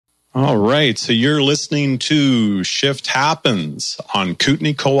All right. So you're listening to Shift Happens on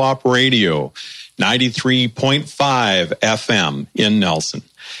Kootenai Co-op Radio, 93.5 FM in Nelson.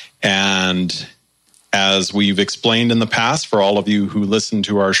 And as we've explained in the past, for all of you who listen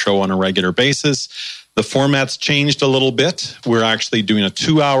to our show on a regular basis, the format's changed a little bit. We're actually doing a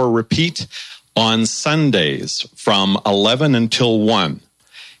 2-hour repeat on Sundays from 11 until 1.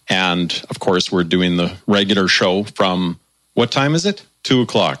 And of course, we're doing the regular show from, what time is it? 2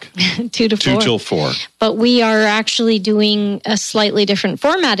 o'clock. 2 to 4. 2 till 4. But we are actually doing a slightly different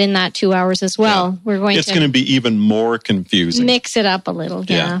format in that 2 hours as well. Yeah. It's going to be even more confusing. Mix it up a little,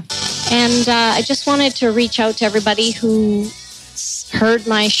 yeah. And I just wanted to reach out to everybody who heard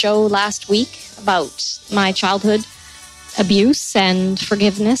my show last week about my childhood abuse and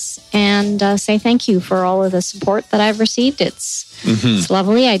forgiveness, and say thank you for all of the support that I've received. It's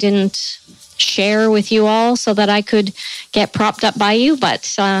lovely. I didn't share with you all so that I could get propped up by you,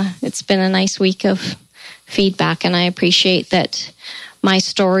 but it's been a nice week of feedback, and I appreciate that my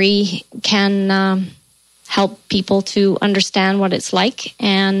story can help people to understand what it's like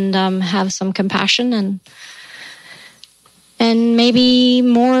and have some compassion and maybe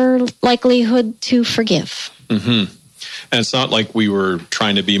more likelihood to forgive. Mm-hmm. And it's not like we were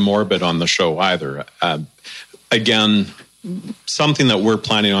trying to be morbid on the show either. Again, something that we're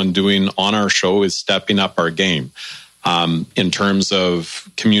planning on doing on our show is stepping up our game in terms of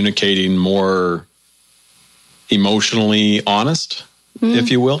communicating more emotionally honest,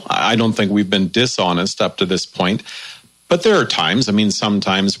 if you will. I don't think we've been dishonest up to this point. But there are times,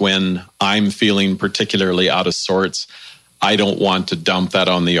 sometimes when I'm feeling particularly out of sorts, I don't want to dump that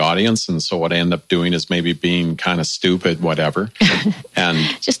on the audience. And so what I end up doing is maybe being kind of stupid, whatever. And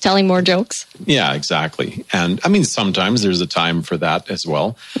just telling more jokes. Yeah, exactly. And sometimes there's a time for that as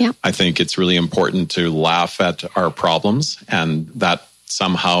well. Yeah. I think it's really important to laugh at our problems, and that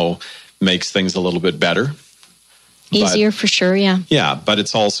somehow makes things a little bit better. Easier for sure, yeah. Yeah, but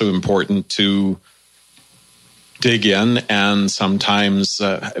it's also important to dig in, and sometimes,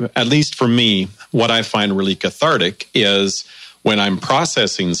 at least for me, what I find really cathartic is when I'm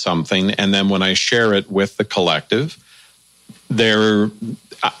processing something, and then when I share it with the collective,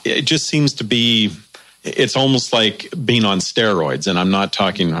 it just seems to be, it's almost like being on steroids. And I'm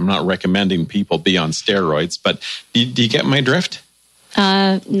not recommending people be on steroids, but do you get my drift?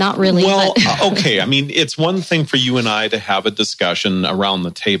 Not really. Well, okay. It's one thing for you and I to have a discussion around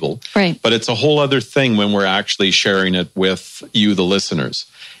the table, right? But it's a whole other thing when we're actually sharing it with you, the listeners.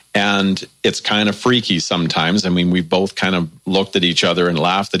 And it's kind of freaky sometimes. We both kind of looked at each other and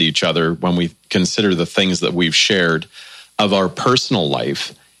laughed at each other when we consider the things that we've shared of our personal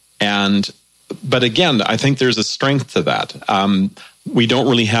life. But again, I think there's a strength to that. We don't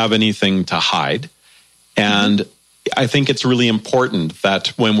really have anything to hide. And I think it's really important that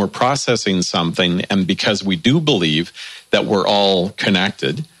when we're processing something, and because we do believe that we're all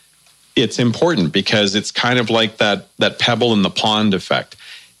connected, it's important because it's kind of like that pebble in the pond effect.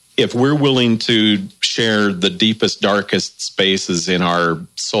 If we're willing to share the deepest, darkest spaces in our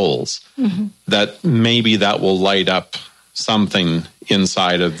souls, that maybe that will light up something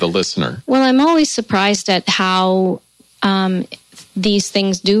inside of the listener. Well, I'm always surprised at how these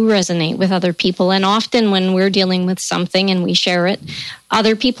things do resonate with other people. And often when we're dealing with something and we share it,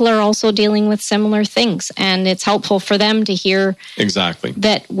 other people are also dealing with similar things. And it's helpful for them to hear exactly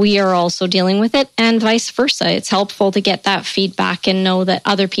that we are also dealing with it, and vice versa. It's helpful to get that feedback and know that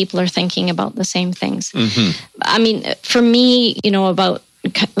other people are thinking about the same things. For me, about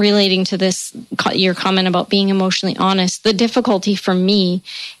relating to this, your comment about being emotionally honest, the difficulty for me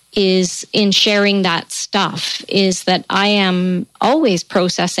is in sharing that stuff is that I am always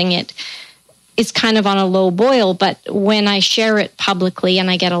processing it. It's kind of on a low boil, but when I share it publicly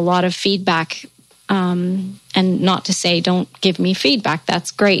and I get a lot of feedback, and not to say don't give me feedback, that's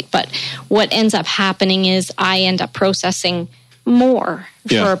great. But what ends up happening is I end up processing more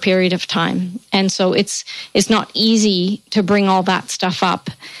for a period of time. And so it's not easy to bring all that stuff up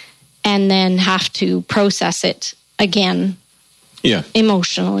and then have to process it again. Yeah.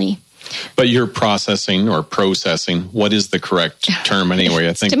 Emotionally. But you're processing or processing. What is the correct term anyway?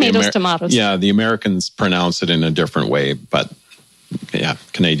 I think tomatoes. Yeah, the Americans pronounce it in a different way, but yeah,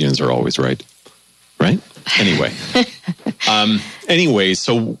 Canadians are always right. Right? Anyway.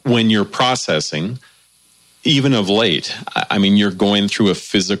 So when you're processing, even of late, you're going through a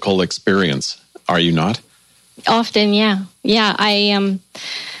physical experience, are you not? Often, yeah. Yeah, I am.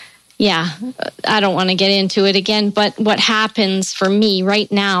 I don't want to get into it again, but what happens for me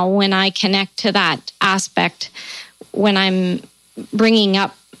right now when I connect to that aspect, when I'm bringing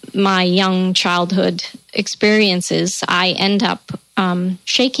up my young childhood experiences, I end up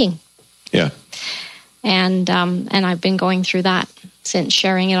shaking. Yeah. And I've been going through that since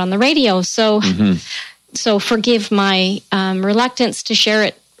sharing it on the radio. So, so forgive my reluctance to share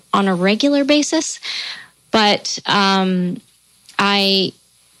it on a regular basis, but I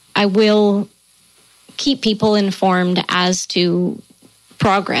will keep people informed as to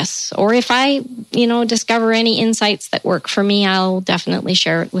progress, or if I, discover any insights that work for me, I'll definitely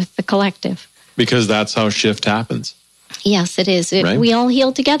share it with the collective. Because that's how shift happens. Yes, it is. Right? We all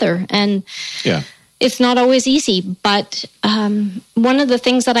heal together, and it's not always easy. But one of the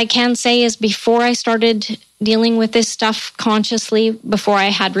things that I can say is, before I started dealing with this stuff consciously, before I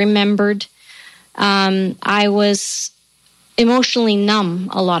had remembered, I was emotionally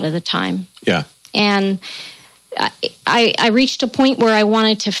numb a lot of the time. Yeah. And I reached a point where I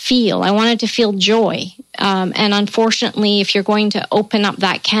wanted to feel joy. And unfortunately, if you're going to open up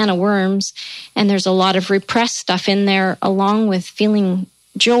that can of worms, and there's a lot of repressed stuff in there, along with feeling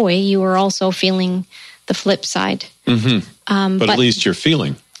joy, you are also feeling the flip side. Mm-hmm. But at least you're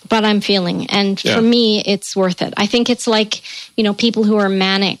feeling. But I'm feeling. And for me, it's worth it. I think it's like, people who are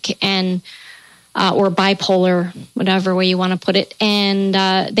manic and or bipolar, whatever way you want to put it, and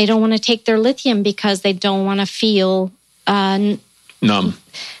they don't want to take their lithium because they don't want to feel numb.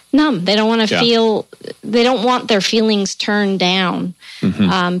 They don't want to feel, they don't want their feelings turned down,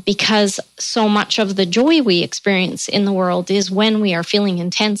 because so much of the joy we experience in the world is when we are feeling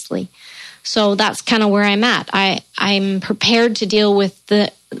intensely. So that's kind of where I'm at. I'm prepared to deal with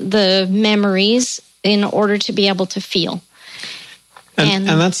the memories in order to be able to feel. And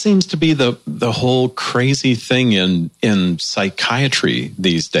that seems to be the whole crazy thing in psychiatry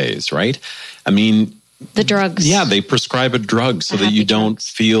these days, right? I mean, the drugs. Yeah, they prescribe a drug so that you don't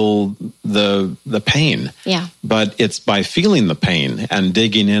feel the pain. Yeah. But it's by feeling the pain and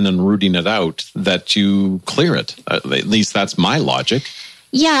digging in and rooting it out that you clear it. At least that's my logic.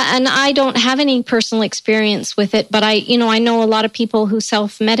 Yeah, and I don't have any personal experience with it, but I know a lot of people who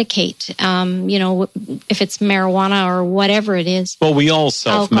self-medicate, if it's marijuana or whatever it is. Well, we all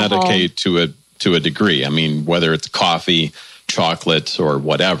self-medicate to a degree. I mean, whether it's coffee, chocolate, or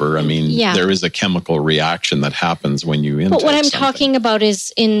whatever. I mean, there is a chemical reaction that happens when you intake But what I'm something. talking about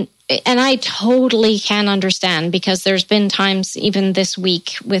is and I totally can understand, because there's been times even this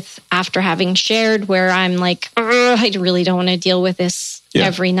week after having shared where I'm like, I really don't want to deal with this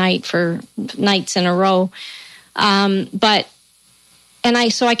every night for nights in a row. So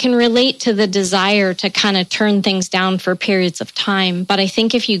I can relate to the desire to kind of turn things down for periods of time. But I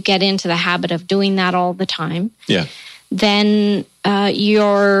think if you get into the habit of doing that all the time, then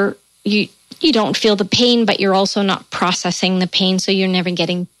you don't feel the pain, but you're also not processing the pain, so you're never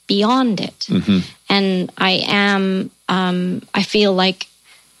getting beyond it. Mm-hmm. And I feel like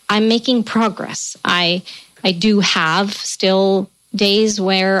I'm making progress. I do have still days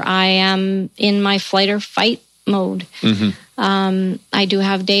where I am in my flight or fight mode. Mm-hmm. I do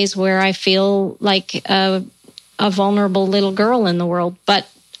have days where I feel like a vulnerable little girl in the world, but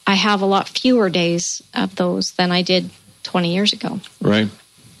I have a lot fewer days of those than I did 20 years ago. Right.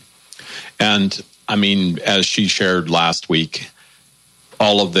 And I mean, as she shared last week,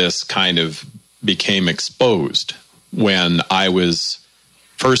 all of this kind of became exposed when I was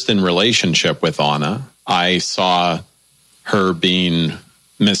first in relationship with Anna. I saw her being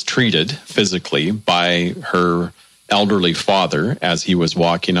mistreated physically by her elderly father as he was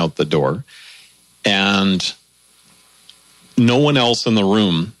walking out the door. And no one else in the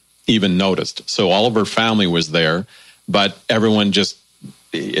room even noticed. So all of her family was there, but everyone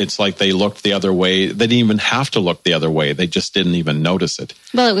it's like they looked the other way. They didn't even have to look the other way. They just didn't even notice it.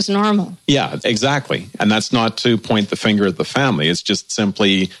 Well, it was normal. Yeah, exactly. And that's not to point the finger at the family. It's just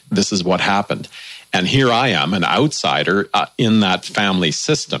simply, this is what happened. And here I am, an outsider in that family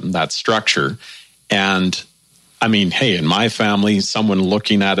system, that structure. And I mean, hey, in my family, someone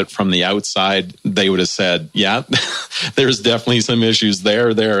looking at it from the outside, they would have said, yeah, there's definitely some issues there,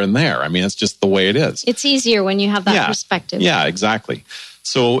 and there. I mean, it's just the way it is. It's easier when you have that perspective. Yeah, exactly.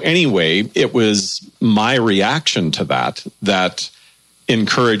 So anyway, it was my reaction to that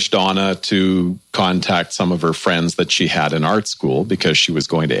encouraged Anna to contact some of her friends that she had in art school, because she was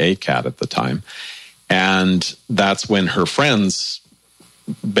going to ACAD at the time. And that's when her friends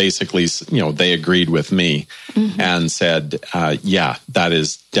basically, they agreed with me and said, yeah, that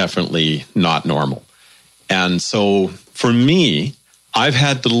is definitely not normal. And so for me, I've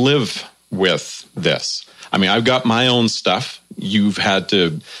had to live with this. I mean, I've got my own stuff. You've had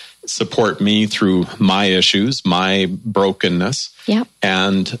to support me through my issues, my brokenness. Yeah.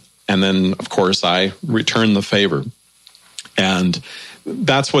 And then, of course, I return the favor. And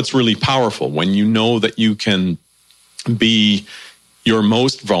that's what's really powerful, when you know that you can be your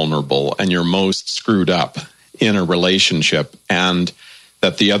most vulnerable and your most screwed up in a relationship, and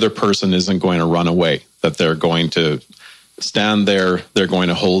that the other person isn't going to run away, that they're going to stand there, they're going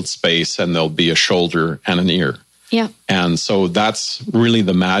to hold space, and there'll be a shoulder and an ear. Yeah. And so that's really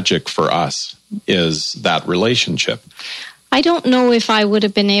the magic for us, is that relationship. I don't know if I would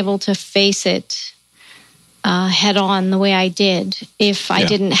have been able to face it head on the way I did if I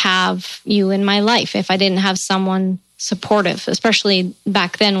didn't have you in my life, if I didn't have someone supportive, especially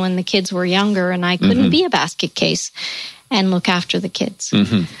back then when the kids were younger and I couldn't be a basket case and look after the kids.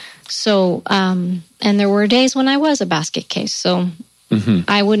 So, and there were days when I was a basket case. So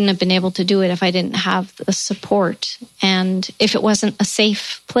I wouldn't have been able to do it if I didn't have the support and if it wasn't a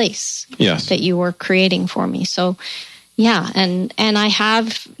safe place that you were creating for me. So, yeah, and I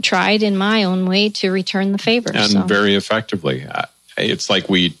have tried in my own way to return the favor. And very effectively. It's like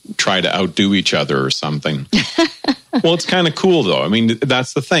we try to outdo each other or something. Well, it's kind of cool, though. I mean,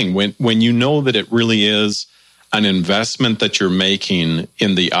 that's the thing. When you know that it really is an investment that you're making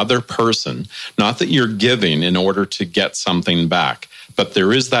in the other person, not that you're giving in order to get something back, but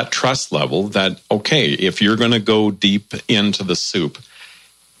there is that trust level that, okay, if you're going to go deep into the soup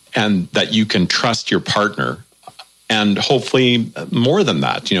and that you can trust your partner, and hopefully more than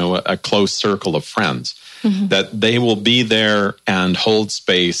that, a close circle of friends, that they will be there and hold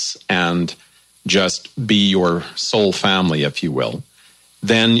space and just be your soul family, if you will,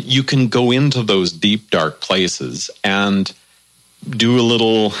 then you can go into those deep, dark places and do a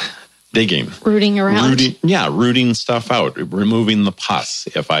little digging. Rooting around. Rooting stuff out, removing the pus,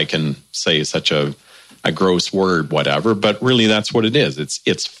 if I can say such a gross word, whatever. But really, that's what it is.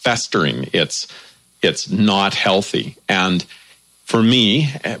 It's festering. It's not healthy. And for me,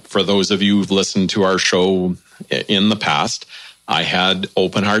 for those of you who've listened to our show in the past, I had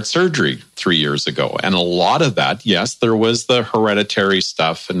open heart surgery 3 years ago. And a lot of that, yes, there was the hereditary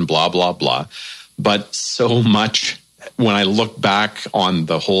stuff and blah, blah, blah. But so much, when I look back on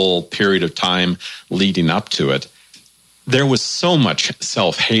the whole period of time leading up to it, there was so much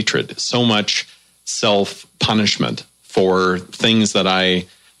self-hatred, so much self-punishment for things the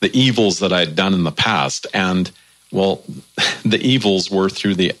evils that I'd done in the past. And, well, the evils were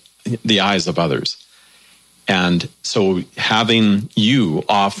through the eyes of others. And so having you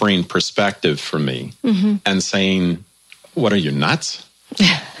offering perspective for me and saying, what are you, nuts?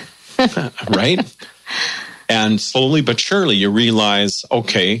 Right? And slowly but surely you realize,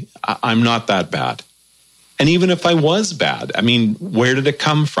 okay, I'm not that bad. And even if I was bad, I mean, where did it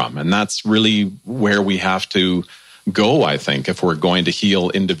come from? And that's really where we have to go, I think, if we're going to heal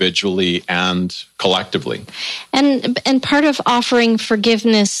individually and collectively. And part of offering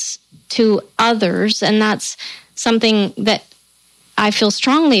forgiveness to others, and that's something that I feel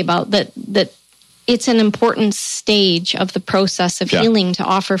strongly about, that it's an important stage of the process of healing to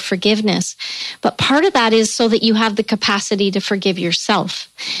offer forgiveness. But part of that is so that you have the capacity to forgive yourself.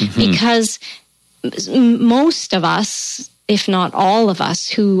 Because most of us, if not all of us,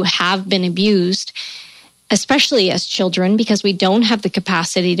 who have been abused, especially as children, because we don't have the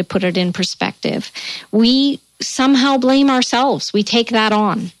capacity to put it in perspective, we somehow blame ourselves. We take that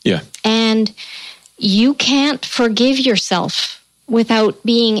on. Yeah. And you can't forgive yourself without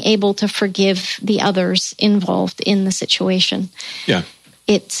being able to forgive the others involved in the situation. Yeah.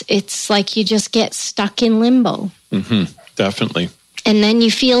 It's like you just get stuck in limbo. Definitely. And then you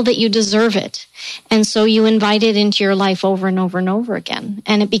feel that you deserve it. And so you invite it into your life over and over and over again.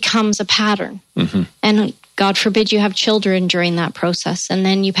 And it becomes a pattern. And God forbid you have children during that process. And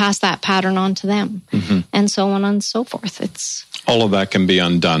then you pass that pattern on to them. And so on and so forth. It's all of that can be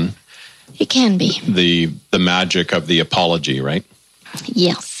undone. It can be. The magic of the apology, right?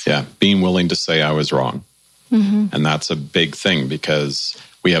 Yes. Yeah. Being willing to say I was wrong. And that's a big thing because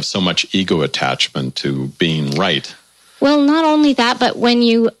we have so much ego attachment to being right. Well, not only that, but when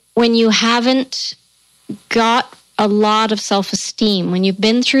you haven't got a lot of self-esteem, when you've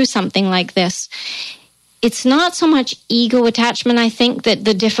been through something like this, it's not so much ego attachment, I think, that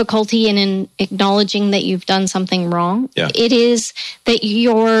the difficulty in acknowledging that you've done something wrong. Yeah. It is that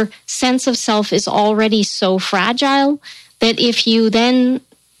your sense of self is already so fragile that if you then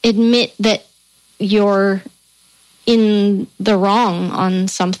admit that you're in the wrong on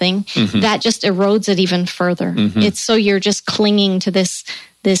something, that just erodes it even further. It's so you're just clinging to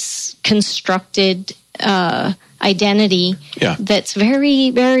this constructed identity that's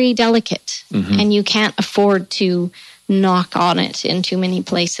very, very delicate, and you can't afford to knock on it in too many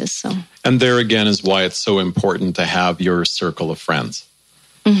places. So, and there again is why it's so important to have your circle of friends,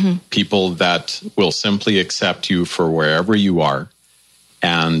 people that will simply accept you for wherever you are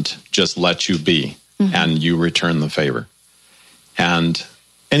and just let you be, and you return the favor. And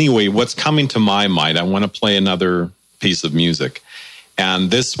anyway, what's coming to my mind, I want to play another piece of music. And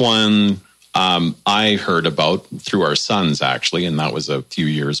this one I heard about through our sons, actually, and that was a few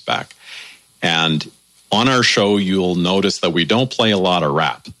years back. And on our show, you'll notice that we don't play a lot of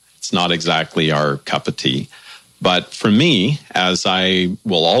rap. It's not exactly our cup of tea. But for me, as I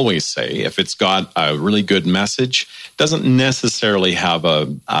will always say, if it's got a really good message, it doesn't necessarily have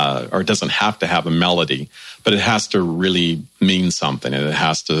or doesn't have to have a melody, but it has to really mean something, and it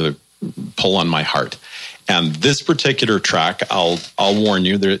has to pull on my heart. And this particular track, I'll warn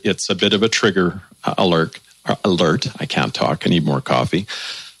you, it's a bit of a trigger alert. I can't talk. I need more coffee.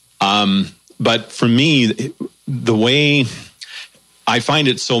 But for me, the way I find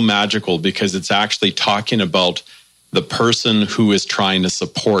it so magical, because it's actually talking about the person who is trying to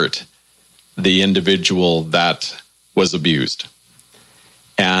support the individual that was abused.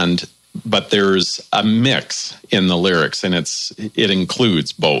 But there's a mix in the lyrics, and it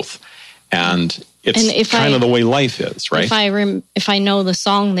includes both. And it's kind of the way life is, right? If I know the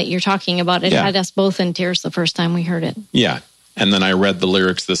song that you're talking about, it had us both in tears the first time we heard it. Yeah. And then I read the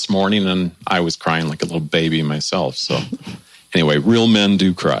lyrics this morning, and I was crying like a little baby myself. So anyway, real men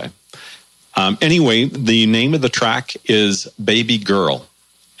do cry. Anyway, the name of the track is Baby Girl,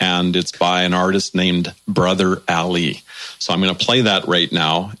 and it's by an artist named Brother Ali. So I'm going to play that right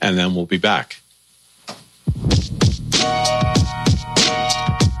now, and then we'll be back.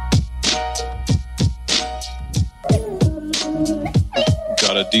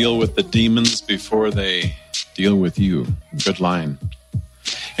 Got to deal with the demons before they deal with you. Good line.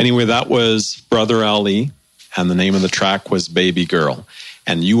 Anyway, that was Brother Ali, and the name of the track was Baby Girl.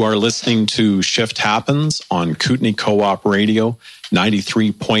 And you are listening to Shift Happens on Kootenai Co-op Radio,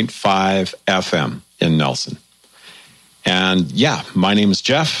 93.5 FM in Nelson. And yeah, my name is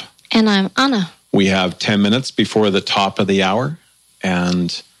Jeff. And I'm Anna. We have 10 minutes before the top of the hour.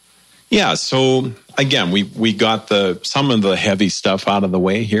 And yeah, so again, we got some of the heavy stuff out of the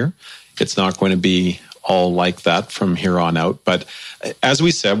way here. It's not going to be all like that from here on out. But as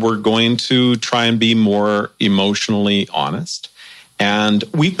we said, we're going to try and be more emotionally honest. And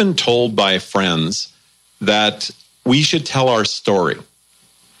we've been told by friends that we should tell our story.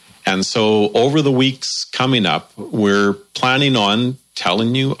 And so over the weeks coming up, we're planning on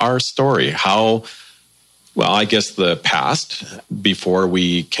telling you our story. How, well, I guess the past before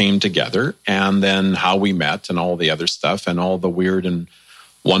we came together, and then how we met and all the other stuff and all the weird and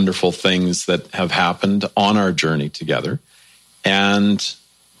wonderful things that have happened on our journey together. And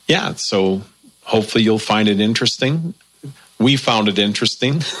yeah, so hopefully you'll find it interesting. We found it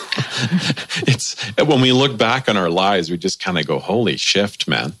interesting. It's when we look back on our lives, we just kind of go, holy shift,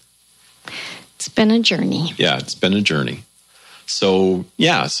 man. It's been a journey. Yeah, it's been a journey. So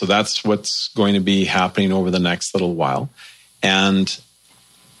yeah, so that's what's going to be happening over the next little while. And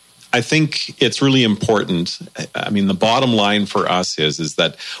I think it's really important. I mean, the bottom line for us is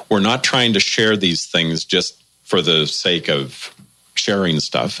that we're not trying to share these things just for the sake of sharing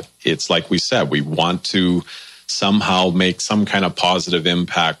stuff. It's like we said, we want to somehow make some kind of positive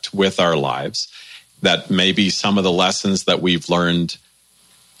impact with our lives, that maybe some of the lessons that we've learned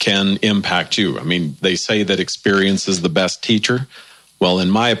can impact you. I mean, they say that experience is the best teacher. Well, in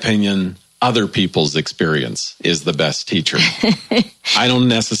my opinion, other people's experience is the best teacher. I don't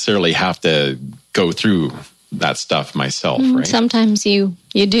necessarily have to go through that stuff myself, right? Sometimes you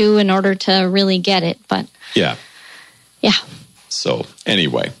do in order to really get it, but yeah. So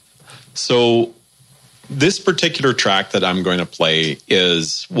anyway, this particular track that I'm going to play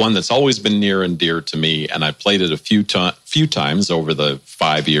is one that's always been near and dear to me, and I played it a few times over the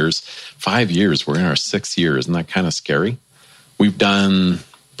 5 years. 5 years, we're in our 6th year. Isn't that kind of scary? We've done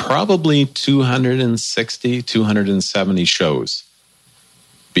probably 260, 270 shows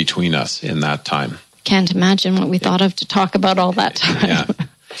between us in that time. Can't imagine what we thought of to talk about all that time. Yeah.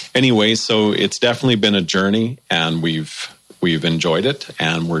 Anyway, so it's definitely been a journey, and we've enjoyed it,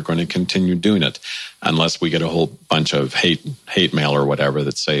 and we're going to continue doing it unless we get a whole bunch of hate mail or whatever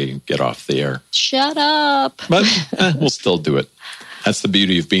that say get off the air. Shut up. But we'll still do it. That's the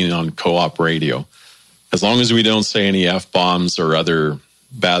beauty of being on co-op radio. As long as we don't say any F-bombs or other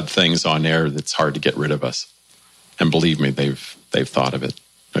bad things on air, it's hard to get rid of us. And believe me, they've thought of it.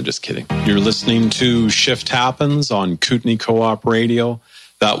 No, just kidding. You're listening to Shift Happens on Kootenai Co-op Radio.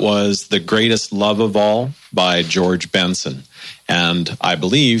 That was The Greatest Love of All by George Benson. And I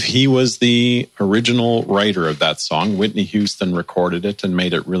believe he was the original writer of that song. Whitney Houston recorded it and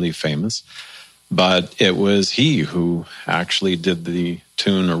made it really famous. But it was he who actually did the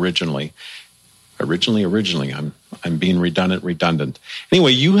tune originally. I'm I'm being redundant.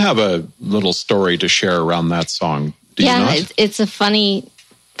 Anyway, you have a little story to share around that song. Do you not? It's a funny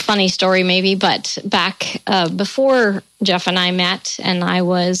story maybe, but back before Jeff and I met, and I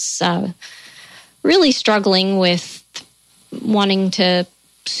was really struggling with wanting to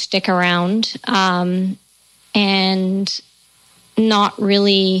stick around and not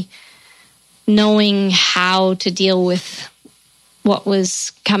really knowing how to deal with what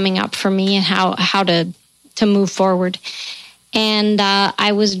was coming up for me and how to move forward. And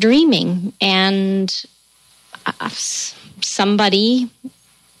I was dreaming, and somebody,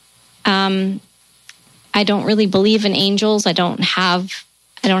 I don't really believe in angels. I don't have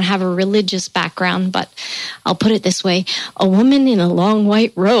a religious background, but I'll put it this way: a woman in a long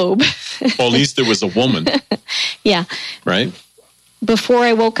white robe. Well, at least there was a woman. Yeah. Right? Before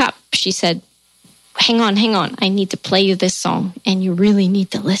I woke up, she said, hang on. I need to play you this song, and you really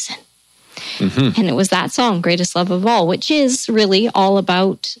need to listen. Mm-hmm. And it was that song, Greatest Love of All, which is really all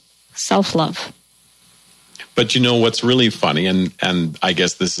about self-love. But you know what's really funny, and I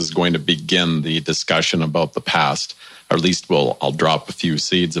guess this is going to begin the discussion about the past, or at least I'll drop a few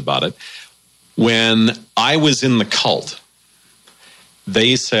seeds about it. When I was in the cult,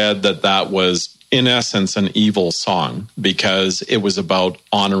 they said that was, in essence, an evil song because it was about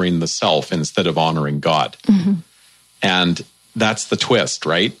honoring the self instead of honoring God. Mm-hmm. And that's the twist,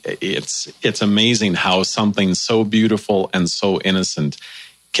 right? It's amazing how something so beautiful and so innocent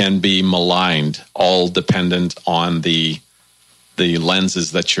can be maligned, all dependent on the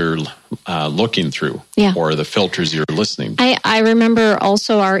lenses that you're looking through, or the filters you're listening to. I remember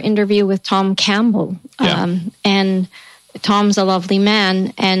also our interview with Tom Campbell, and Tom's a lovely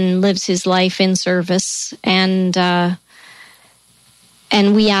man and lives his life in service, and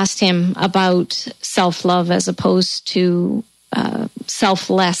we asked him about self-love as opposed to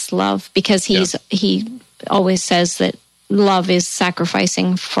selfless love, because he always says that love is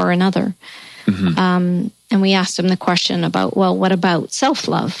sacrificing for another. Mm-hmm. And we asked him the question about, well, what about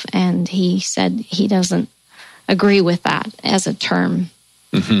self-love? And he said he doesn't agree with that as a term,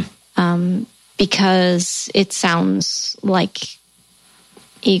 because it sounds like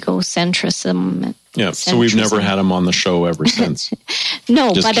egocentrism. Yeah, so we've never had him on the show ever since.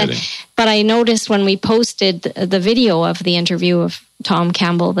 No, but I noticed when we posted the video of the interview of Tom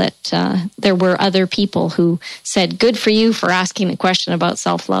Campbell that there were other people who said, good for you for asking a question about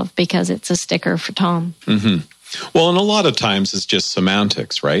self-love, because it's a sticker for Tom. Mm-hmm. Well, and a lot of times it's just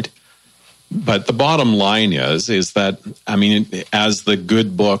semantics, right? But the bottom line is that, I mean, as the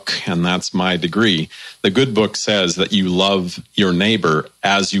good book, and that's my degree, the good book says that you love your neighbor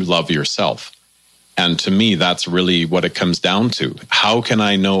as you love yourself. And to me, that's really what it comes down to. How can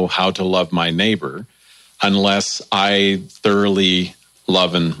I know how to love my neighbor unless I thoroughly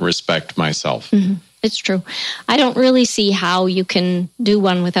love and respect myself? Mm-hmm. It's true. I don't really see how you can do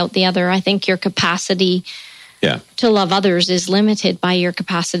one without the other. I think your capacity to love others is limited by your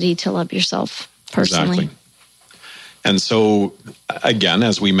capacity to love yourself personally. Exactly. And so, again,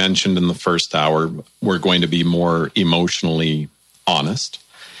 as we mentioned in the first hour, we're going to be more emotionally honest.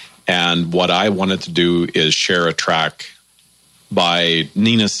 And what I wanted to do is share a track by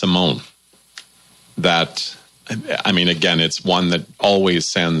Nina Simone that, I mean, again, it's one that always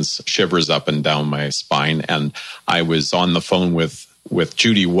sends shivers up and down my spine. And I was on the phone with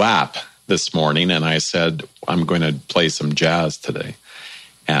Judy Wapp this morning, and I said, I'm going to play some jazz today.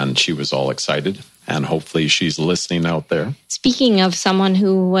 And she was all excited, and hopefully she's listening out there. Speaking of someone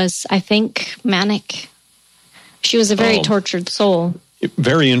who was, I think, manic, she was a very tortured soul.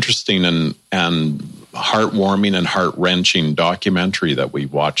 Very interesting and heartwarming and heart-wrenching documentary that we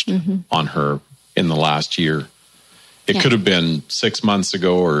watched on her in the last year. It could have been 6 months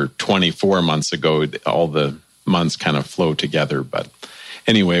ago or 24 months ago. All the months kind of flow together. But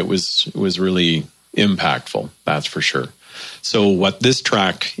anyway, it was really impactful, that's for sure. So what this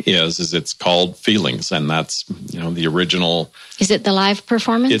track is it's called Feelings, and that's, the original. Is it the live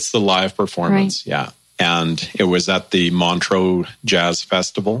performance? It's the live performance, right. Yeah. And it was at the Montreux Jazz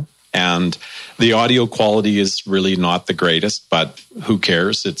Festival. And the audio quality is really not the greatest, but who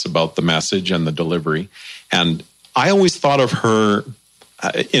cares? It's about the message and the delivery. And I always thought of her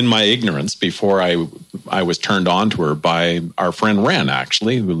in my ignorance before I was turned on to her by our friend Ren,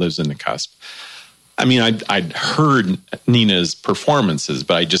 actually, who lives in the Cusp. I mean, I'd heard Nina's performances,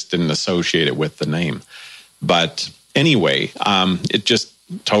 but I just didn't associate it with the name. But anyway, it just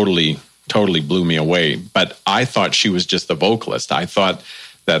totally blew me away. But I thought she was just a vocalist. I thought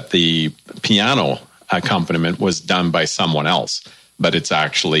that the piano accompaniment was done by someone else, but it's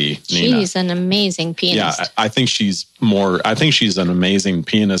actually Nina. She's an amazing pianist. Yeah, I think she's an amazing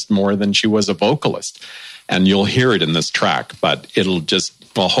pianist more than she was a vocalist. And you'll hear it in this track, but it'll just,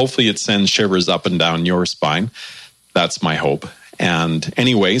 well, hopefully it sends shivers up and down your spine. That's my hope. And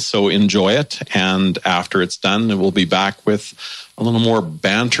anyway, so enjoy it. And after it's done, we'll be back with a little more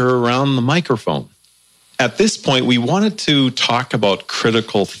banter around the microphone. At this point, we wanted to talk about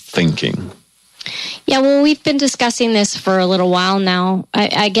critical thinking. Yeah, well, we've been discussing this for a little while now.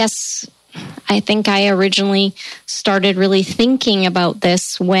 I think I originally started really thinking about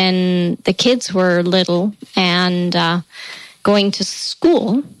this when the kids were little and going to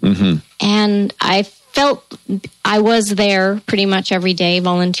school. Mm-hmm. And I felt I was there pretty much every day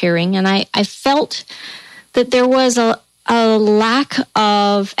volunteering. And I felt that there was a lack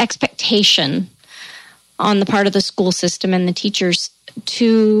of expectation on the part of the school system and the teachers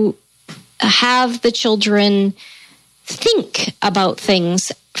to have the children think about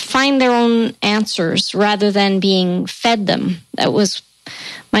things, find their own answers rather than being fed them. That was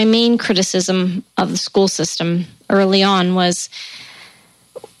my main criticism of the school system early on, was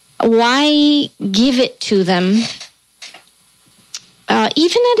why give it to them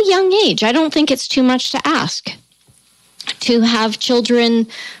even at a young age? I don't think it's too much to ask to have children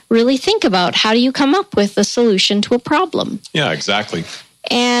really think about how do you come up with a solution to a problem. Yeah, exactly.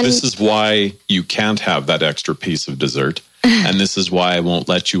 And this is why you can't have that extra piece of dessert. And this is why I won't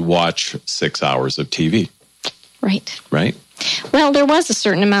let you watch 6 hours of TV. Right. Right? Well, there was a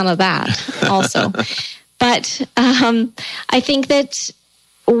certain amount of that also. But I think that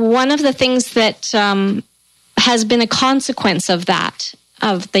one of the things that has been a consequence of that,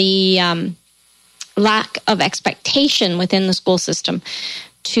 of the lack of expectation within the school system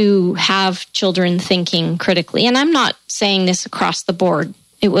to have children thinking critically. And I'm not saying this across the board.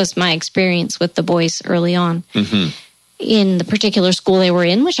 It was my experience with the boys early on in the particular school they were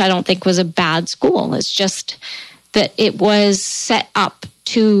in, which I don't think was a bad school. It's just that it was set up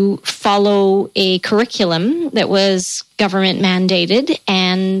to follow a curriculum that was government mandated,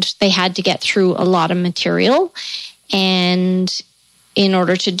 and they had to get through a lot of material. And in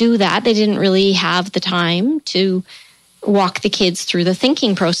order to do that, they didn't really have the time to walk the kids through the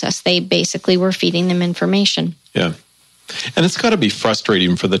thinking process. They basically were feeding them information. Yeah. And it's got to be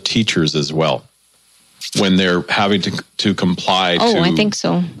frustrating for the teachers as well when they're having to comply to... Oh, I think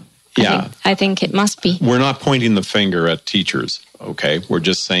so. Yeah. I think it must be. We're not pointing the finger at teachers, okay? We're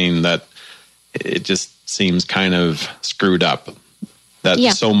just saying that it just seems kind of screwed up, that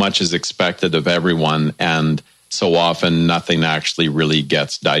so much is expected of everyone, and so often nothing actually really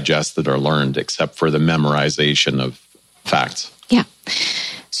gets digested or learned except for the memorization of facts. Yeah.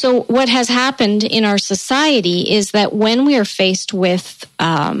 So what has happened in our society is that when we are faced with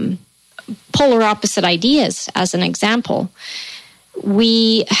polar opposite ideas, as an example,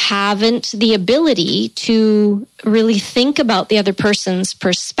 we haven't the ability to really think about the other person's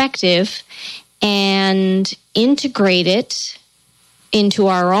perspective and integrate it into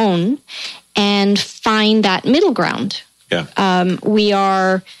our own and find that middle ground. Yeah.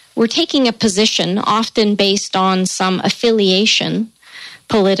 We're taking a position often based on some affiliation,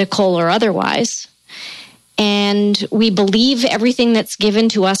 political or otherwise, and we believe everything that's given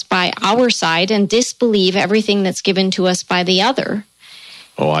to us by our side and disbelieve everything that's given to us by the other.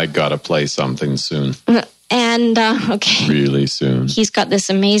 Oh, I gotta play something soon. And, okay. Really soon. He's got this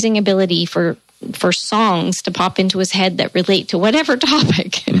amazing ability for songs to pop into his head that relate to whatever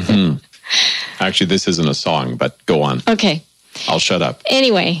topic. Mm-hmm. Actually, this isn't a song, but go on. Okay. I'll shut up.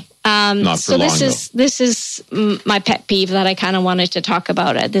 Anyway, Not for so long, this is my pet peeve that I kind of wanted to talk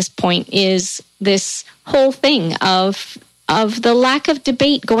about at this point, is this whole thing of the lack of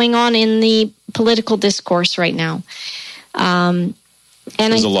debate going on in the political discourse right now. And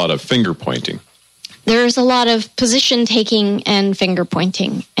there's a lot of finger pointing. There's a lot of position taking and finger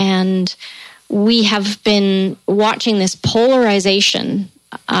pointing, and we have been watching this polarization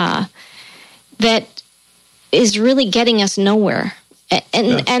that is really getting us nowhere.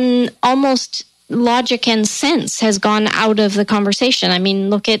 And almost logic and sense has gone out of the conversation. I mean,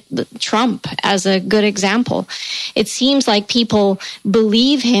 look at Trump as a good example. It seems like people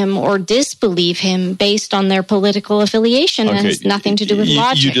believe him or disbelieve him based on their political affiliation, and it's nothing to do with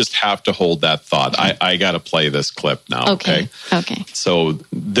logic. You just have to hold that thought. I got to play this clip now, okay? Okay. So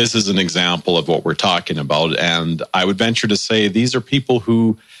this is an example of what we're talking about, and I would venture to say these are people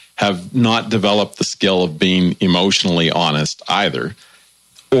who have not developed the skill of being emotionally honest either,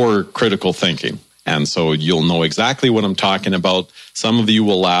 or critical thinking. And so you'll know exactly what I'm talking about. Some of you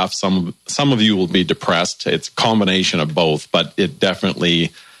will laugh, some of you will be depressed. It's a combination of both, but it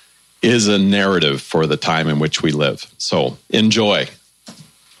definitely is a narrative for the time in which we live. So enjoy.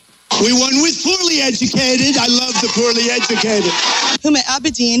 We won with poorly educated. I love the poorly educated. Huma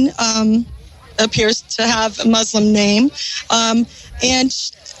Abedin, appears to have a Muslim name. And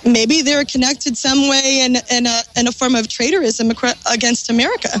maybe they're connected some way in a form of traitorism against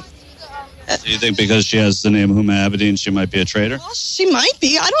America. Do you think because she has the name Huma Abedin, she might be a traitor? Well, she might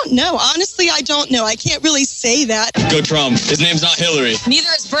be. I don't know. Honestly, I don't know. I can't really say that. Go Trump. His name's not Hillary. Neither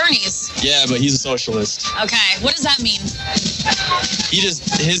is Bernie's. Yeah, but he's a socialist. Okay, what does that mean? He's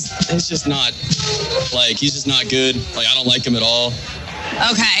just not, like, he's just not good. Like, I don't like him at all.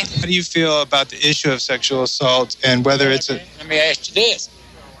 Okay. How do you feel about the issue of sexual assault and whether it's a... Let me ask you this.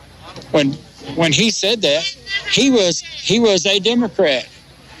 When he said that, he was a Democrat.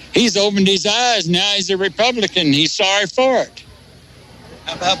 He's opened his eyes. Now he's a Republican. He's sorry for it.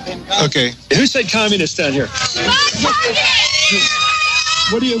 How about Ben Connolly? Okay. Who said communist down here?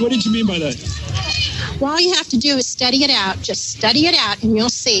 What did you mean by that? Well, all you have to do is study it out. Just study it out, and you'll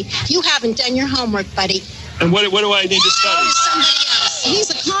see. You haven't done your homework, buddy. And what do I need to study? Go to somebody else. He's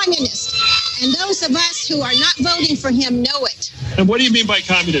a communist. And those of us who are not voting for him know it. And what do you mean by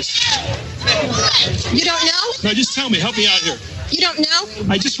communist? You don't know? No, just tell me. Help me out here. You don't know?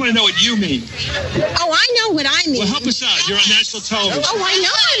 I just want to know what you mean. Oh, I know what I mean. Well, help us out. You're on national television. Oh, I know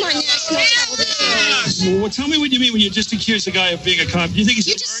I'm on national television. Well, tell me what you mean when you just accuse a guy of being a communist. You think he's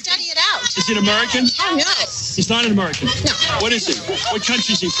Just study it out. Is he an American? Oh, no. He's not an American. No. What is he? What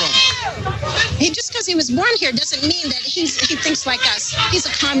country is he from? Just because he was born here doesn't mean that he thinks like us. He's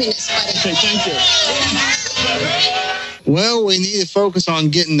a communist, buddy. Okay, thank you. Well, we need to focus on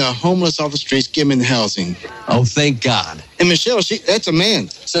getting the homeless off the streets, give them housing. Oh, thank God. And Michelle, that's a man.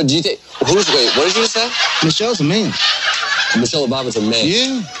 So do you think, wait, what did you say? Michelle's a man. Michelle Obama's a man?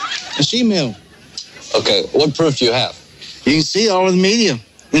 Yeah, a female. Okay, what proof do you have? You can see all over the media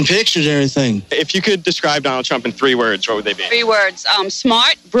and pictures and everything. If you could describe Donald Trump in 3 words, what would they be? 3 words.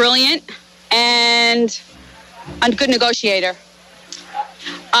 Smart, brilliant, and a good negotiator.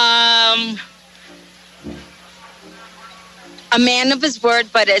 A man of his word,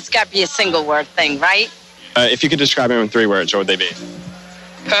 but it's got to be a single word thing, right? If you could describe him in 3 words, what would they be?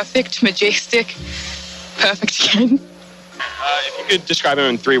 Perfect, majestic, perfect again. If you could describe him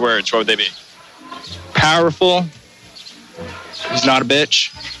in 3 words, what would they be? Powerful. He's not a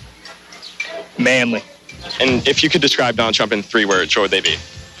bitch. Manly. And if you could describe Donald Trump in 3 words, what would they be?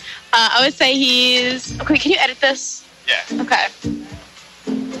 I would say he's... Okay, can you edit this? Yeah. Okay.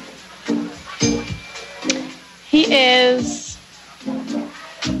 He is... I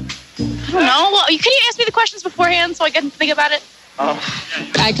don't know. Well, can you ask me the questions beforehand so I can think about it?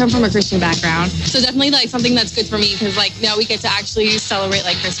 I come from a Christian background, so definitely like something that's good for me because like now we get to actually celebrate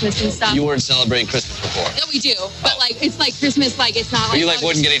like Christmas and stuff. You weren't celebrating Christmas before? No, we do, but like it's like Christmas, like it's not But like... you like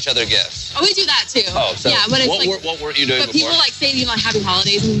wouldn't get each other gifts? Oh, we do that too. Oh, so yeah, but it's what weren't you doing but before? people like say you know like happy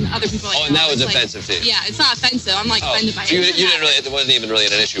holidays and other people like... Oh, and that was like, offensive to you? Yeah, it's not offensive. I'm like offended by so it. you didn't really, it wasn't even really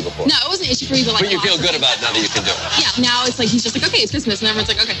an issue before? No, it wasn't an issue for me, but like... But you feel good about it now that you can do it? Yeah, now it's like he's just like, okay, it's Christmas, and everyone's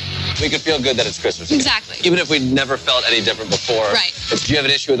like, okay. We could feel good that it's Christmas again. Exactly. Even if we never felt any different before. Right. Do you have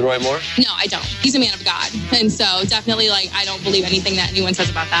an issue with Roy Moore? No, I don't. He's a man of God, and so definitely like I don't believe anything that anyone says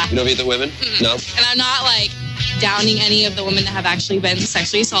about that. You don't beat the women? Mm-mm. No? And I'm not like downing any of the women that have actually been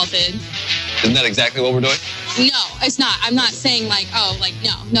sexually assaulted. Isn't that exactly what we're doing? No, it's not. I'm not saying like, oh, like,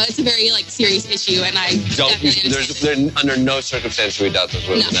 no, it's a very like serious issue, and I under no circumstance should we doubt those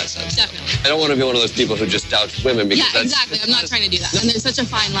women in that sense. Definitely. I don't want to be one of those people who just doubts women because Yeah, exactly. I'm not trying to do that. And there's such a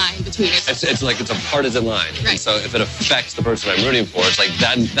fine line between it. It's like it's a partisan line. Right. And so if it affects the person I'm rooting for, it's like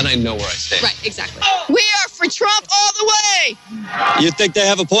then I know where I stand. Right, exactly. We are for Trump all the way. You think they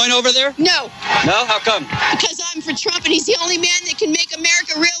have a point over there? No, No? How come? because I'm for Trump and he's the only man that can make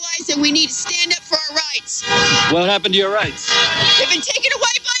America realize that we need to stand up for our rights. What happened to your rights? They've been taken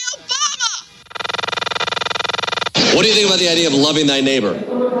away by Obama. What do you think about the idea of loving thy neighbor?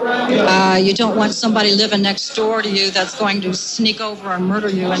 You don't want somebody living next door to you that's going to sneak over and murder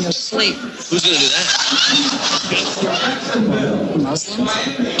you in your sleep. Who's going to do that? Muslims.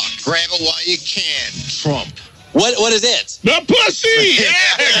 Grab it while you can, Trump. What is it? The pussy! Yeah,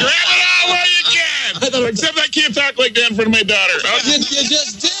 grab it all while you can! Except I can't talk like that in front of my daughter. You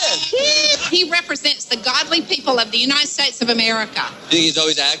just did. He represents the godly people of the United States of America. You think he's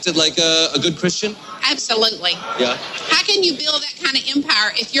always acted like a good Christian? Absolutely. Yeah. How can you build that kind of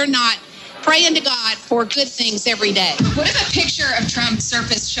empire if you're not praying to God for good things every day? What if a picture of Trump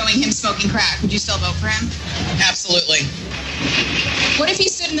surfaced showing him smoking crack? Would you still vote for him? Absolutely. What if he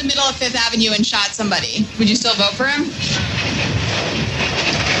stood in the middle of Fifth Avenue and shot somebody? Would you still vote for him?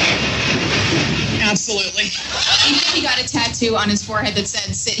 Absolutely. Even if he got a tattoo on his forehead that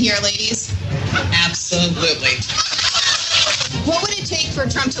said, "Sit here, ladies"? Absolutely. What would it take take for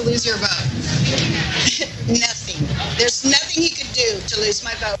Trump to lose your vote? Nothing. There's nothing he could do to lose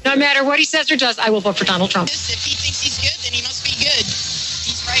my vote. No matter what he says or does, I will vote for Donald Trump. If he thinks he's good, then he must be good.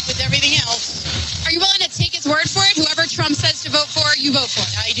 He's right with everything else. Are you willing to take his word for it? Whoever Trump says to vote for, you vote for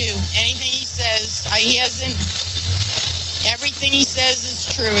it. I do. Anything he says, he hasn't. Everything he says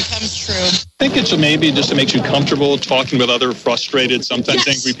is true. It comes true. I think it's maybe just to make you comfortable talking with other frustrated, sometimes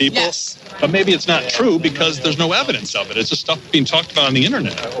angry people. Yes. But maybe it's not true because there's no evidence of it. It's just stuff being talked about on the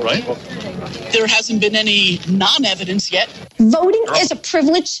internet, right? There hasn't been any non-evidence yet. Voting is a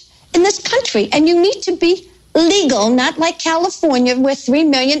privilege in this country, and you need to be legal, not like California where 3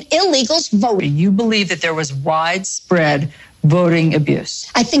 million illegals vote. You believe that there was widespread voting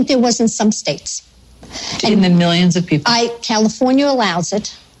abuse? I think there was in some states. In the millions of people? California allows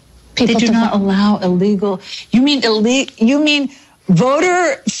it. They do not allow illegal. You mean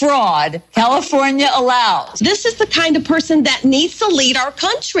voter fraud? California allows. This is the kind of person that needs to lead our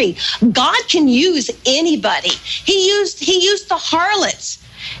country. God can use anybody. He used the harlots.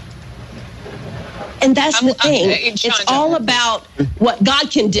 And that's the thing. It's all about what God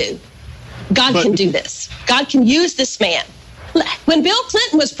can do. God can do this. God can use this man. When Bill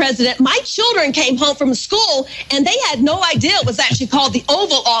Clinton was president, my children came home from school and they had no idea it was actually called the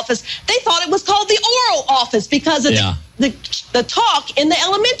Oval Office. They thought it was called the Oral Office because of the talk in the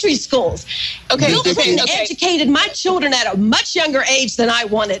elementary schools. Bill Clinton educated my children at a much younger age than I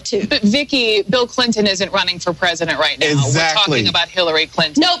wanted to. But Vicki, Bill Clinton isn't running for president right now. Exactly. We're talking about Hillary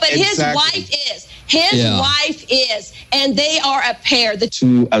Clinton. No, but his wife is. His wife is. And they are a pair.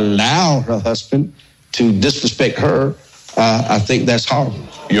 To allow her husband to disrespect her, I think that's horrible.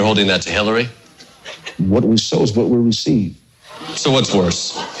 You're holding that to Hillary? What we sow is what we receive. So what's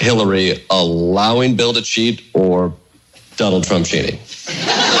worse, Hillary allowing Bill to cheat or Donald Trump cheating?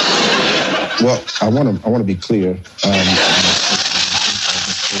 Well, I want to be clear.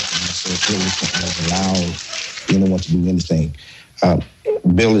 Allow anyone to do anything.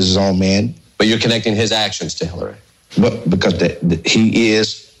 Bill is his own man. But you're connecting his actions to Hillary. But because he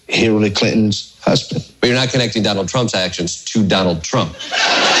is Hillary Clinton's husband. But you're not connecting Donald Trump's actions to Donald Trump.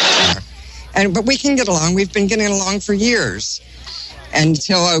 But we can get along. We've been getting along for years.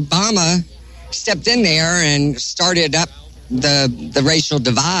 Until Obama stepped in there and started up the racial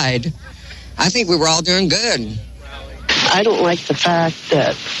divide, I think we were all doing good. I don't like the fact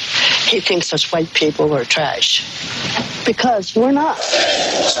that he thinks us white people are trash. Because we're not.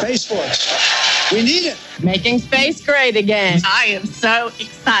 Space Force. We need it. Making space great again. I am so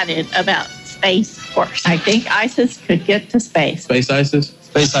excited about Space Force. I think ISIS could get to space. Space ISIS?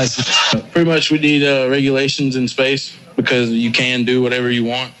 Space ISIS. Pretty much we need regulations in space because you can do whatever you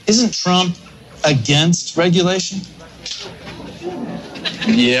want. Isn't Trump against regulation?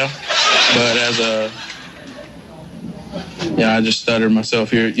 Yeah, but I just stuttered myself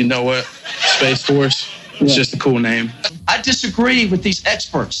here. You know what? Space Force, it's just a cool name. I disagree with these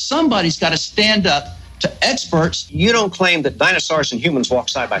experts. Somebody's got to stand up to experts. You don't claim that dinosaurs and humans walk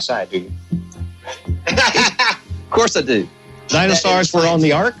side by side, do you? Of course I do. Dinosaurs were on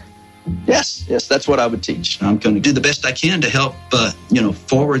the ark? Yes, that's what I would teach. I'm going to do the best I can to help,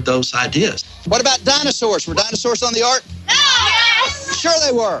 forward those ideas. What about dinosaurs? Were dinosaurs on the ark? No! Yes! Sure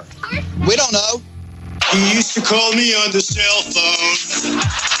they were. We don't know. He used to call me on the cell phone.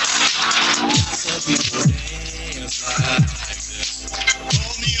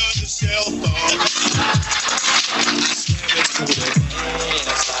 Call me on the cell phone.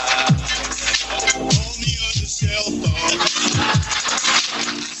 Call me on the cell phone.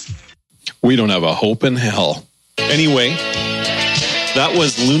 We don't have a hope in hell. Anyway, that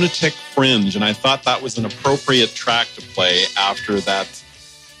was Lunatic Fringe, and I thought that was an appropriate track to play after that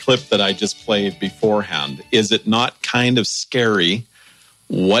clip that I just played beforehand. Is it not kind of scary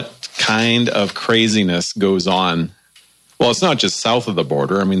what kind of craziness goes on? Well, it's not just south of the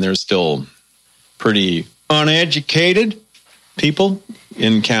border. I mean, there's still pretty uneducated people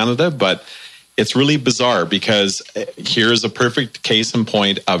in Canada, but it's really bizarre because here's a perfect case in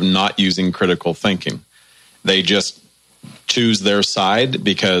point of not using critical thinking. They just choose their side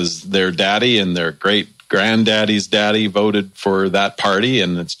because their daddy and their great granddaddy's daddy voted for that party,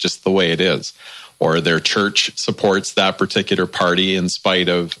 and it's just the way it is. Or their church supports that particular party in spite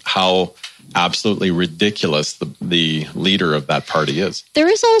of how absolutely ridiculous the leader of that party is. There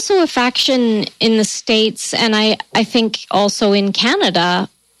is also a faction in the States, and I think also in Canada,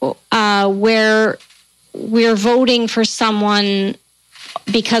 where we're voting for someone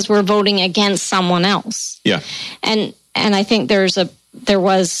because we're voting against someone else. Yeah. And I think there's a there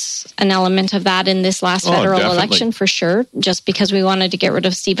was an element of that in this last federal election for sure, just because we wanted to get rid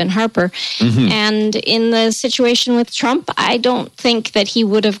of Stephen Harper. Mm-hmm. And in the situation with Trump, I don't think that he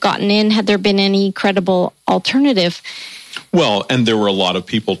would have gotten in had there been any credible alternative. Well, and there were a lot of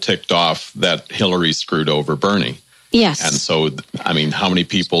people ticked off that Hillary screwed over Bernie. Yes. And so, I mean, how many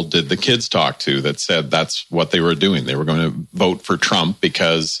people did the kids talk to that said that's what they were doing? They were going to vote for Trump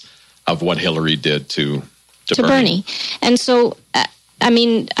because of what Hillary did to Bernie. And so, I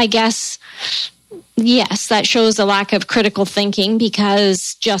mean, I guess, yes, that shows a lack of critical thinking,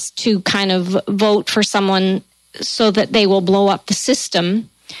 because just to kind of vote for someone so that they will blow up the system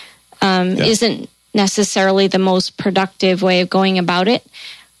isn't necessarily the most productive way of going about it.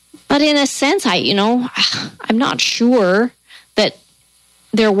 But in a sense, I'm not sure that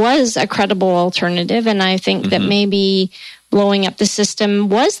there was a credible alternative. And I think that maybe blowing up the system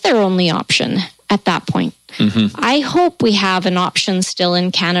was their only option at that point. Mm-hmm. I hope we have an option still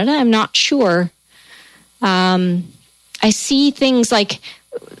in Canada. I'm not sure. I see things like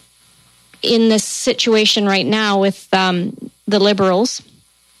in this situation right now with the Liberals.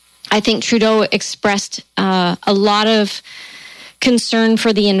 I think Trudeau expressed a lot of concern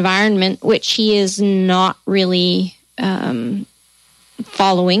for the environment, which he is not really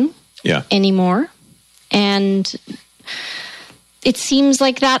following anymore. And it seems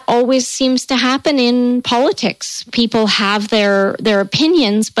like that always seems to happen in politics. People have their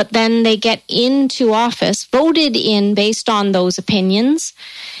opinions, but then they get into office, voted in based on those opinions,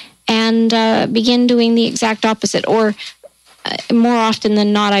 and begin doing the exact opposite. Or more often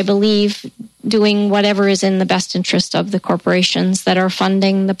than not, I believe, doing whatever is in the best interest of the corporations that are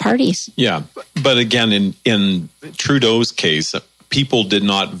funding the parties. Yeah, but again, in Trudeau's case, people did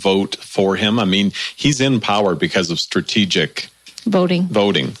not vote for him. I mean, he's in power because of strategic voting.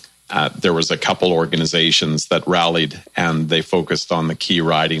 There was a couple organizations that rallied and they focused on the key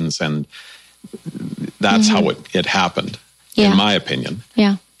ridings, and that's how it happened, in my opinion.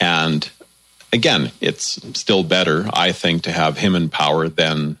 Yeah. And again, it's still better, I think, to have him in power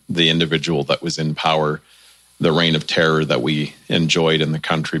than the individual that was in power, the reign of terror that we enjoyed in the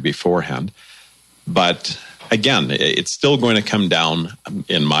country beforehand. But again, it's still going to come down,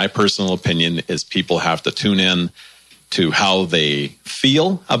 in my personal opinion, is people have to tune in to how they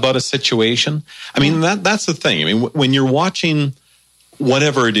feel about a situation. I mean, that's the thing. I mean, when you're watching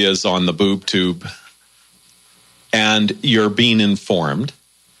whatever it is on the boob tube and you're being informed,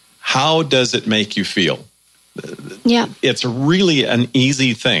 how does it make you feel? Yeah. It's really an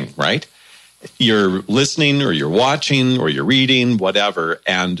easy thing, right? You're listening or you're watching or you're reading, whatever.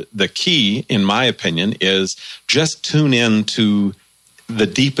 And the key, in my opinion, is just tune in to the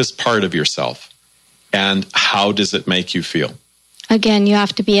deepest part of yourself. And how does it make you feel? Again, you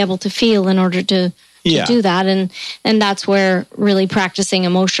have to be able to feel in order to do that. And that's where really practicing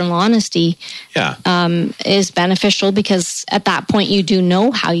emotional honesty is beneficial, because at that point you do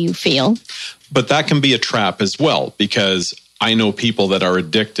know how you feel. But that can be a trap as well, because I know people that are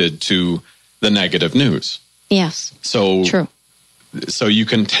addicted to the negative news. Yes. So true. So you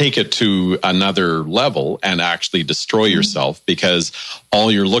can take it to another level and actually destroy yourself, because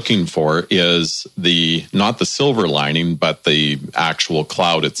all you're looking for is not the silver lining, but the actual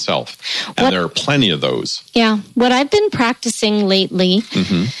cloud itself. And there are plenty of those. Yeah. What I've been practicing lately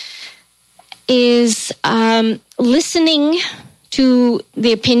is listening to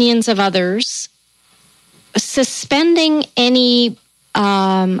the opinions of others, suspending any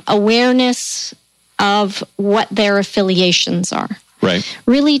awareness of what their affiliations are. Right.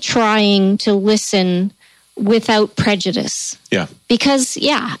 Really trying to listen without prejudice. Yeah. Because,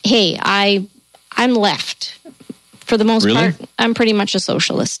 I'm left. For the most part, I'm pretty much a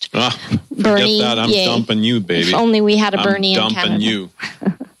socialist. Bernie, forget that. I'm dumping you, baby. If only we had a Bernie in Canada. I'm dumping you.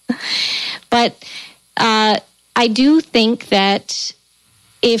 But I do think that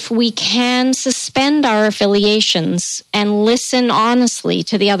if we can suspend our affiliations and listen honestly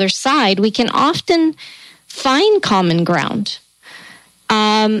to the other side, we can often find common ground.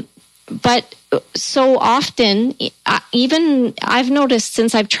 But so often, even I've noticed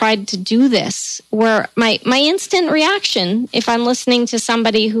since I've tried to do this, where my instant reaction, if I'm listening to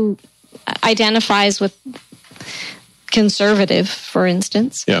somebody who identifies with conservative, for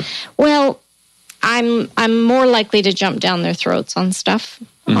instance, well, I'm more likely to jump down their throats on stuff,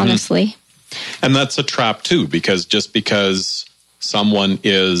 honestly. And that's a trap too, because just because someone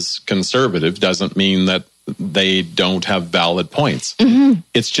is conservative doesn't mean that they don't have valid points.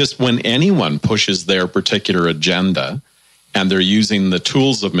 It's just when anyone pushes their particular agenda and they're using the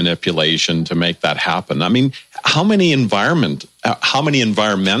tools of manipulation to make that happen. I mean, how many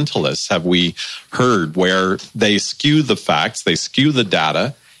environmentalists have we heard where they skew the facts, they skew the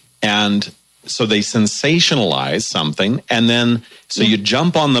data, and so they sensationalize something, and then so you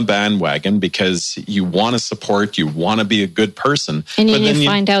jump on the bandwagon because you want to support, you want to be a good person. And then you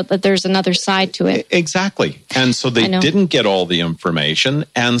find out that there's another side to it. Exactly. And so they didn't get all the information.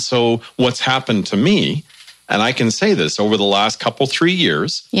 And so what's happened to me, and I can say this, over the last 3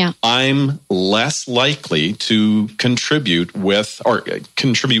 years, I'm less likely to contribute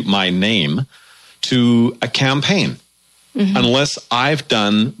my name to a campaign. Unless I've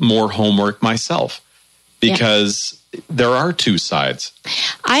done more homework myself, because there are two sides.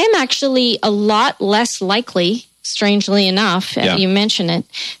 I am actually a lot less likely, strangely enough, you mention it,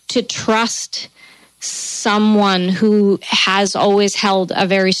 to trust someone who has always held a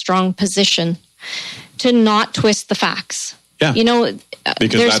very strong position to not twist the facts. Yeah. You know,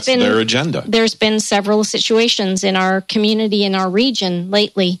 because that's their agenda. There's been several situations in our community, in our region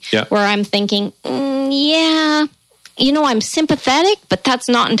lately, where I'm thinking, I'm sympathetic, but that's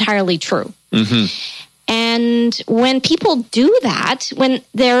not entirely true. And when people do that, when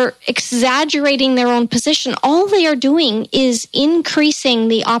they're exaggerating their own position, all they are doing is increasing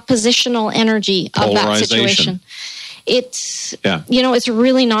the oppositional energy of that situation. It's, it's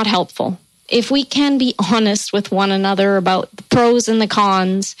really not helpful. If we can be honest with one another about the pros and the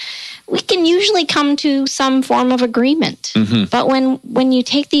cons, we can usually come to some form of agreement. But when you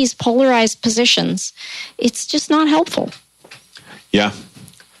take these polarized positions, it's just not helpful. Yeah.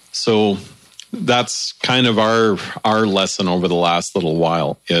 So that's kind of our lesson over the last little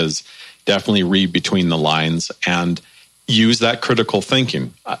while, is definitely read between the lines and use that critical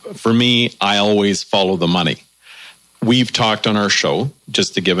thinking. For me, I always follow the money. We've talked on our show,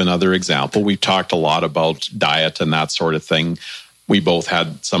 just to give another example, we've talked a lot about diet and that sort of thing. We both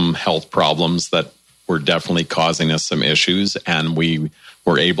had some health problems that were definitely causing us some issues, and we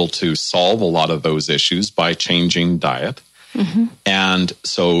were able to solve a lot of those issues by changing diet. And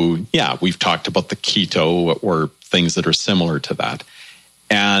so, we've talked about the keto or things that are similar to that.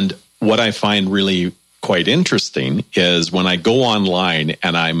 And what I find really quite interesting is when I go online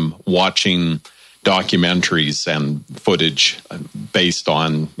and I'm watching documentaries and footage based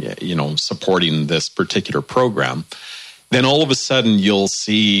on, supporting this particular program, then all of a sudden you'll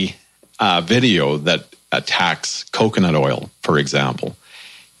see a video that attacks coconut oil, for example,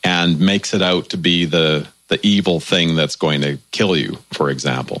 and makes it out to be the evil thing that's going to kill you, for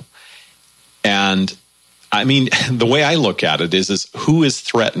example. And I mean, the way I look at it is who is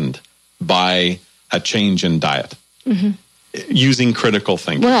threatened by a change in diet? Using critical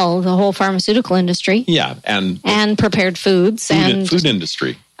thinking. Well, the whole pharmaceutical industry. Yeah. And prepared foods. And food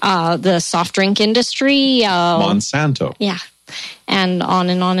industry. The soft drink industry. Monsanto. Yeah. And on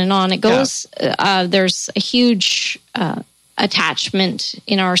and on and on it goes. There's a huge attachment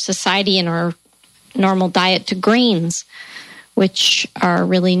in our society, in our normal diet, to grains, which are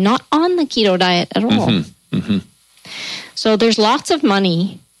really not on the keto diet at all. So there's lots of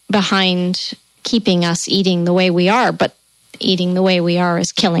money behind keeping us eating the way we are, but eating the way we are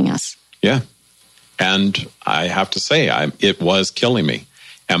is killing us. Yeah. And I have to say, it was killing me.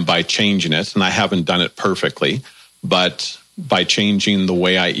 And by changing it, and I haven't done it perfectly, but by changing the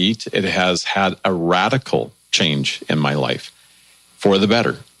way I eat, it has had a radical change in my life for the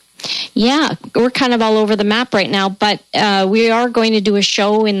better. Yeah, we're kind of all over the map right now, but we are going to do a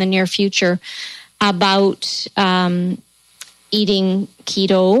show in the near future about eating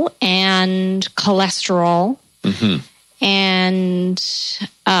keto and cholesterol and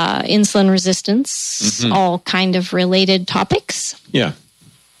insulin resistance, all kind of related topics. Yeah.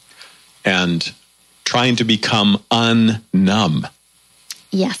 And trying to become unnumb.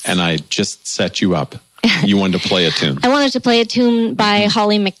 Yes. And I just set you up. You wanted to play a tune. I wanted to play a tune by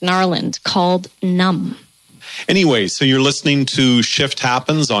Holly McNarland called Numb. Anyway, so you're listening to Shift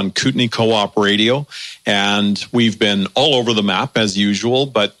Happens on Kootenai Co-op Radio, and we've been all over the map as usual,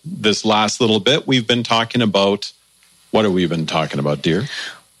 but this last little bit, we've been talking about, what have we been talking about, dear?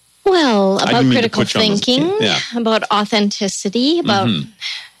 Well, about critical thinking, about authenticity, about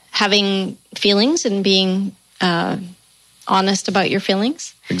having feelings and being honest about your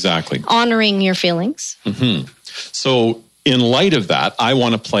feelings. Exactly. Honoring your feelings. So in light of that, I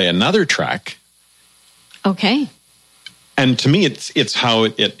want to play another track. Okay. And to me, it's how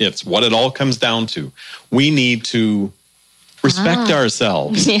it's what it all comes down to. We need to respect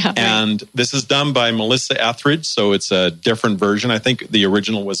ourselves. And this is done by Melissa Etheridge, so it's a different version. I think the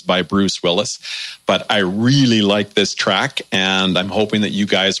original was by Bruce Willis, but I really like this track, and I'm hoping that you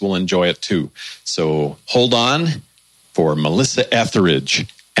guys will enjoy it too. So hold on, for Melissa Etheridge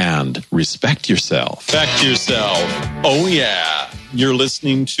and Respect Yourself. Respect Yourself. Oh, yeah. You're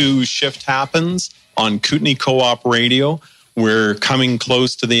listening to Shift Happens on Kootenai Co-op Radio. We're coming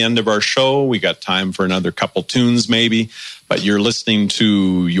close to the end of our show. We got time for another couple tunes maybe, but you're listening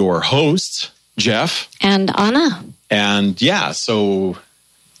to your hosts, Jeff. And Anna. And yeah, so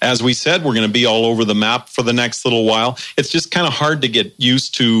as we said, we're going to be all over the map for the next little while. It's just kind of hard to get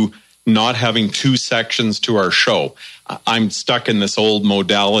used to not having two sections to our show. I'm stuck in this old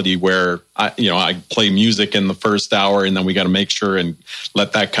modality where I play music in the first hour, and then we got to make sure and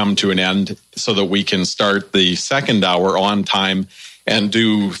let that come to an end so that we can start the second hour on time and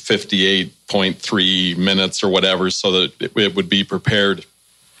do 58.3 minutes or whatever, so that it would be prepared,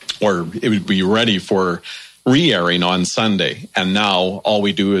 or it would be ready for re-airing on Sunday. And now all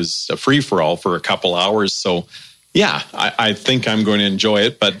we do is a free-for-all for a couple hours. So yeah, I think I'm going to enjoy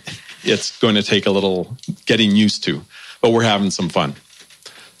it, but it's going to take a little getting used to. But we're having some fun.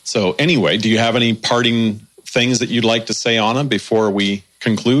 So anyway, do you have any parting things that you'd like to say, Anna, before we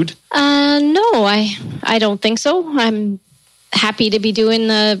conclude? No, I don't think so. I'm happy to be doing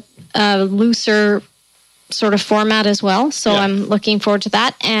the looser sort of format as well. So yeah. I'm looking forward to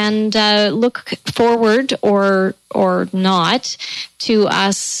that, and look forward or not to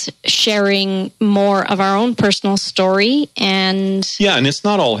us sharing more of our own personal story. And yeah, and it's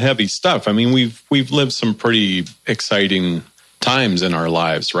not all heavy stuff. I mean, we've lived some pretty exciting times in our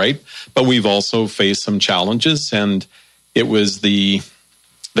lives, right? But we've also faced some challenges, and it was the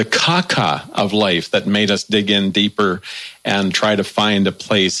caca of life that made us dig in deeper and try to find a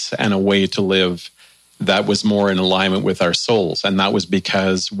place and a way to live that was more in alignment with our souls. And that was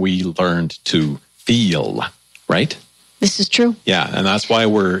because we learned to feel, right? This is true. Yeah, and that's why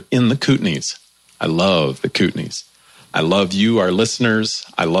we're in the Kootenays. I love the Kootenays. I love you, our listeners.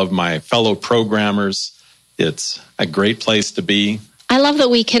 I love my fellow programmers. It's a great place to be. I love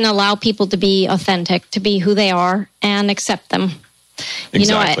that we can allow people to be authentic, to be who they are, and accept them.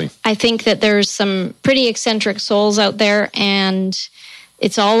 Exactly. I think that there's some pretty eccentric souls out there, and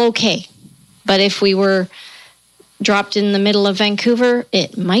it's all okay. But if we were dropped in the middle of Vancouver,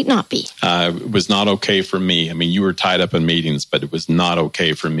 it might not be. It was not okay for me. I mean, you were tied up in meetings, but it was not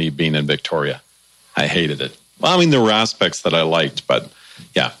okay for me being in Victoria. I hated it. Well, I mean, there were aspects that I liked, but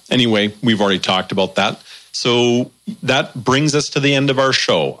yeah. Anyway, we've already talked about that. So that brings us to the end of our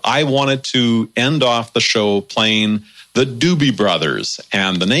show. I wanted to end off the show playing the Doobie Brothers,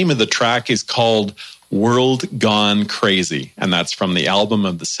 and the name of the track is called World Gone Crazy, and that's from the album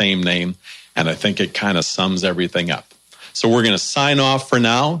of the same name. And I think it kind of sums everything up. So we're going to sign off for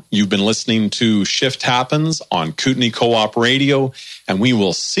now. You've been listening to Shift Happens on Kootenai Co-op Radio, and we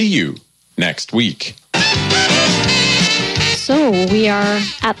will see you next week. So we are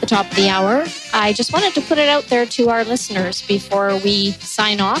at the top of the hour. I just wanted to put it out there to our listeners before we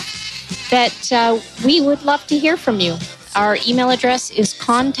sign off that we would love to hear from you. Our email address is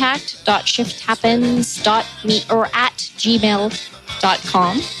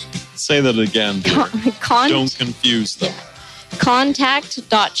contact.shifthappens@gmail.com. Say that again, dear. Don't confuse them. Yeah.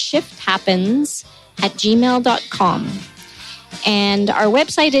 Contact.shifthappens@gmail.com. And our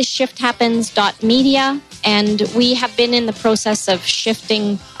website is shifthappens.media. And we have been in the process of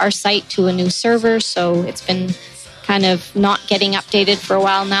shifting our site to a new server. So it's been kind of not getting updated for a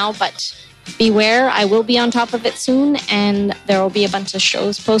while now. But beware, I will be on top of it soon. And there will be a bunch of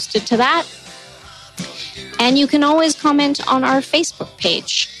shows posted to that. And you can always comment on our Facebook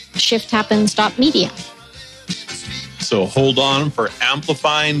page, shifthappens.media. So hold on for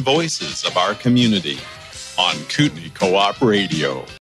amplifying voices of our community on Kootenai Co-op Radio.